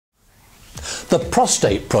The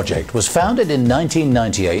Prostate Project was founded in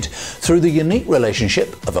 1998 through the unique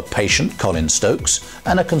relationship of a patient, Colin Stokes,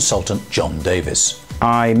 and a consultant, John Davis.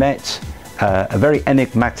 I met a very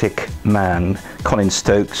enigmatic man, Colin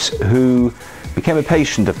Stokes, who became a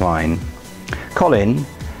patient of mine. Colin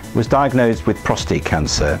was diagnosed with prostate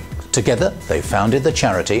cancer. Together, they founded the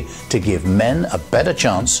charity to give men a better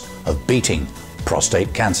chance of beating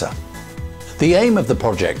prostate cancer. The aim of the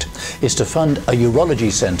project is to fund a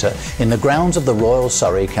urology centre in the grounds of the Royal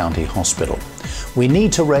Surrey County Hospital. We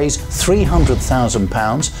need to raise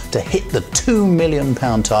 £300,000 to hit the £2 million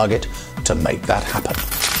target to make that happen.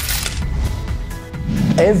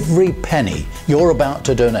 Every penny you're about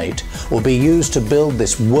to donate will be used to build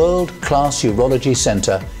this world-class urology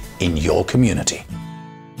centre in your community.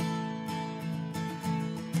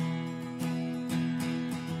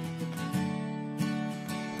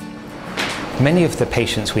 Many of the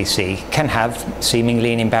patients we see can have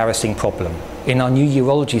seemingly an embarrassing problem. In our new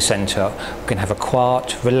urology centre, we can have a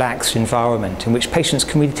quiet, relaxed environment in which patients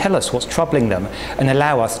can really tell us what's troubling them and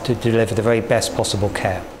allow us to deliver the very best possible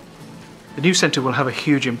care. The new centre will have a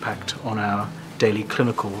huge impact on our daily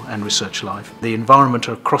clinical and research life. The environment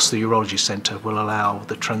across the urology centre will allow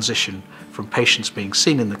the transition from patients being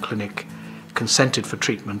seen in the clinic, consented for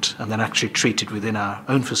treatment, and then actually treated within our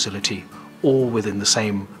own facility, all within the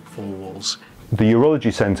same four walls. The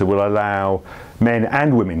urology centre will allow men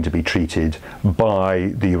and women to be treated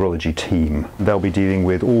by the urology team. They'll be dealing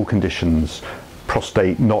with all conditions: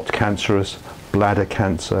 prostate not cancerous, bladder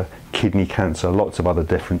cancer, kidney cancer, lots of other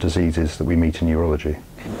different diseases that we meet in urology.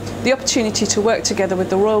 The opportunity to work together with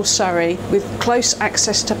the Royal Surrey with close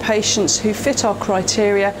access to patients who fit our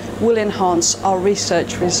criteria will enhance our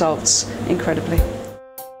research results incredibly.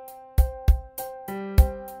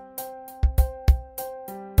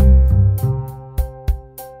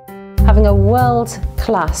 Having a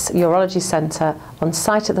world-class urology centre on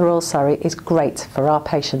site at the Royal Surrey is great for our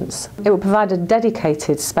patients. It will provide a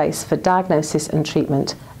dedicated space for diagnosis and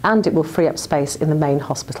treatment, and it will free up space in the main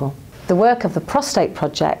hospital. The work of the Prostate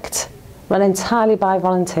Project, run entirely by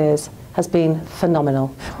volunteers, has been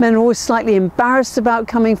phenomenal. Men are always slightly embarrassed about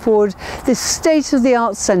coming forward. This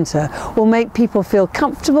state-of-the-art centre will make people feel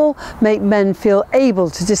comfortable, make men feel able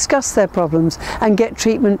to discuss their problems and get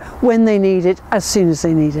treatment when they need it, as soon as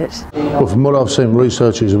they need it. Well, from what I've seen,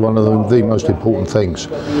 research is one of the most important things.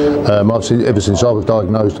 I've seen ever since I was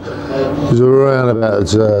diagnosed. It was around about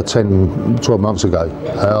 10-12 months ago.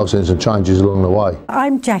 I've seen some changes along the way.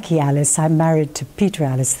 I'm Jackie Alice. I'm married to Peter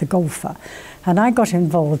Alice, the golfer. And I got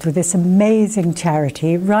involved with this amazing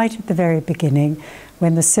charity right at the very beginning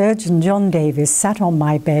when the surgeon John Davis sat on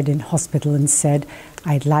my bed in hospital and said,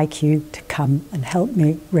 "I'd like you to come and help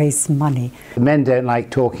me raise some money." Men don't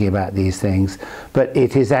like talking about these things, but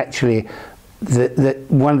it is actually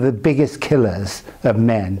one of the biggest killers of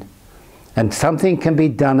men, and something can be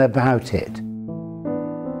done about it.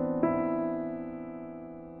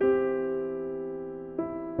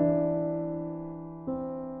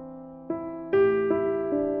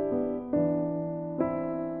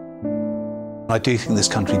 I do think this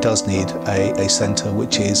country does need a centre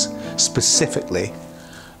which is specifically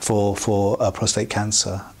for prostate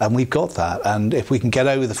cancer, and we've got that, and if we can get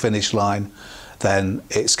over the finish line, then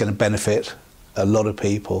it's going to benefit a lot of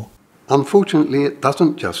people. Unfortunately, it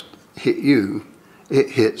doesn't just hit you,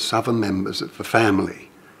 it hits other members of the family,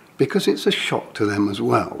 because it's a shock to them as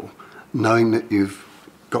well, knowing that you've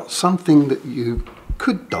got something that you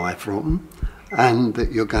could die from and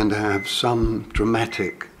that you're going to have some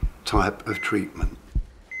dramatic type of treatment.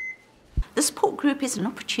 The support group is an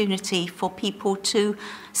opportunity for people to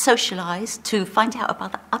socialise, to find out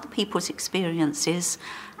about other people's experiences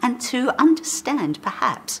and to understand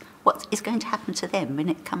perhaps what is going to happen to them when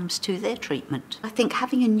it comes to their treatment. I think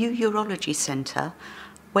having a new urology centre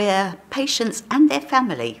where patients and their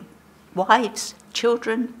family, wives,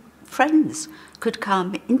 children, friends could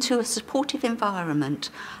come into a supportive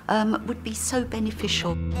environment would be so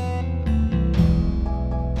beneficial.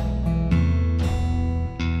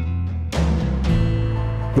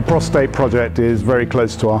 The Prostate Project is very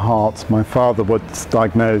close to our hearts. My father was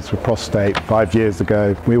diagnosed with prostate 5 years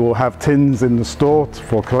ago. We will have tins in the store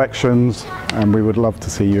for collections, and we would love to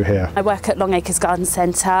see you here. I work at Long Acres Garden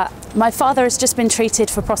Centre. My father has just been treated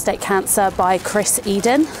for prostate cancer by Chris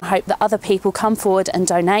Eden. I hope that other people come forward and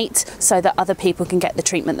donate so that other people can get the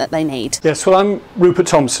treatment that they need. Yes, well, I'm Rupert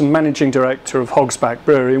Thompson, Managing Director of Hogsback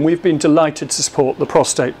Brewery, and we've been delighted to support the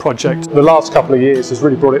Prostate Project. The last couple of years has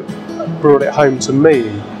really brought it home to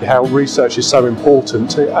me how research is so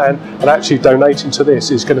important, and actually donating to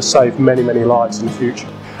this is going to save many, many lives in the future.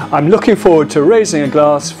 I'm looking forward to raising a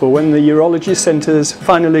glass for when the urology centre's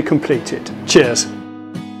finally completed. Cheers.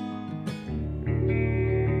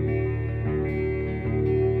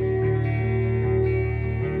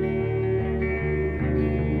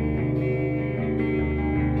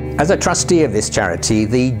 As a trustee of this charity,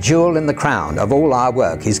 the jewel in the crown of all our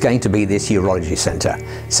work is going to be this urology centre.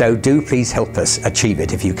 So do please help us achieve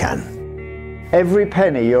it if you can. Every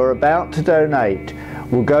penny you're about to donate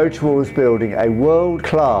will go towards building a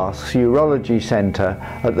world-class urology centre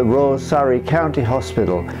at the Royal Surrey County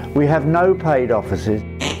Hospital. We have no paid offices,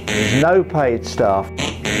 there's no paid staff.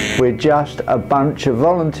 We're just a bunch of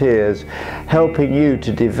volunteers helping you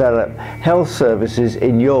to develop health services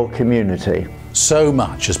in your community. So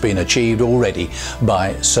much has been achieved already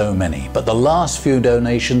by so many, but the last few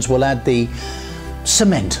donations will add the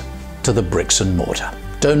cement to the bricks and mortar.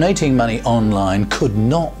 Donating money online could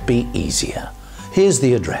not be easier. Here's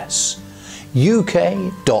the address: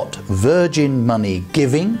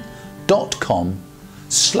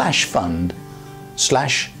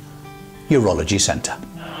 uk.virginmoneygiving.com/fund/urology centre.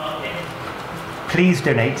 Please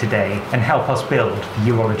donate today and help us build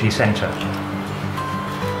the Urology Centre.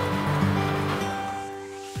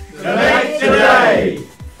 Donate today!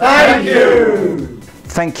 Thank you!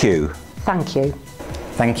 Thank you. Thank you.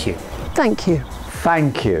 Thank you. Thank you.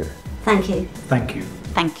 Thank you. Thank you. Thank you.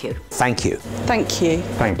 Thank you. Thank you. Thank you.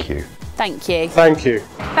 Thank you. Thank you. Thank you.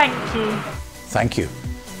 Thank you. Thank you.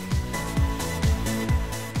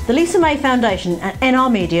 The Lisa May Foundation and NR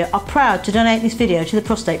Media are proud to donate this video to the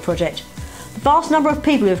Prostate Project. The vast number of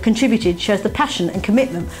people who have contributed shows the passion and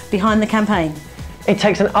commitment behind the campaign. It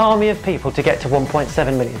takes an army of people to get to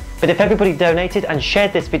 1.7 million. But if everybody donated and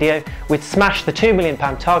shared this video, we'd smash the £2 million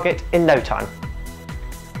target in no time.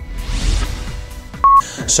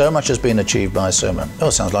 So much has been achieved by so many.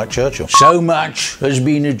 Oh, sounds like Churchill. So much has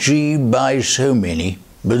been achieved by so many,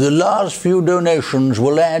 but the last few donations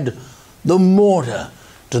will add the mortar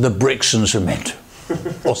to the bricks and cement.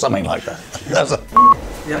 Or something like that. That's a...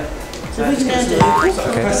 Yeah. So we can now do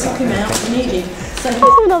suck him out when needed. So let's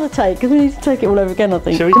have another take, because we need to take it all over again, I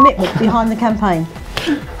think. Commitment behind the campaign.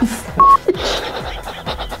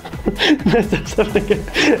 Let's have it again.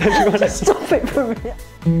 Stop it for a minute.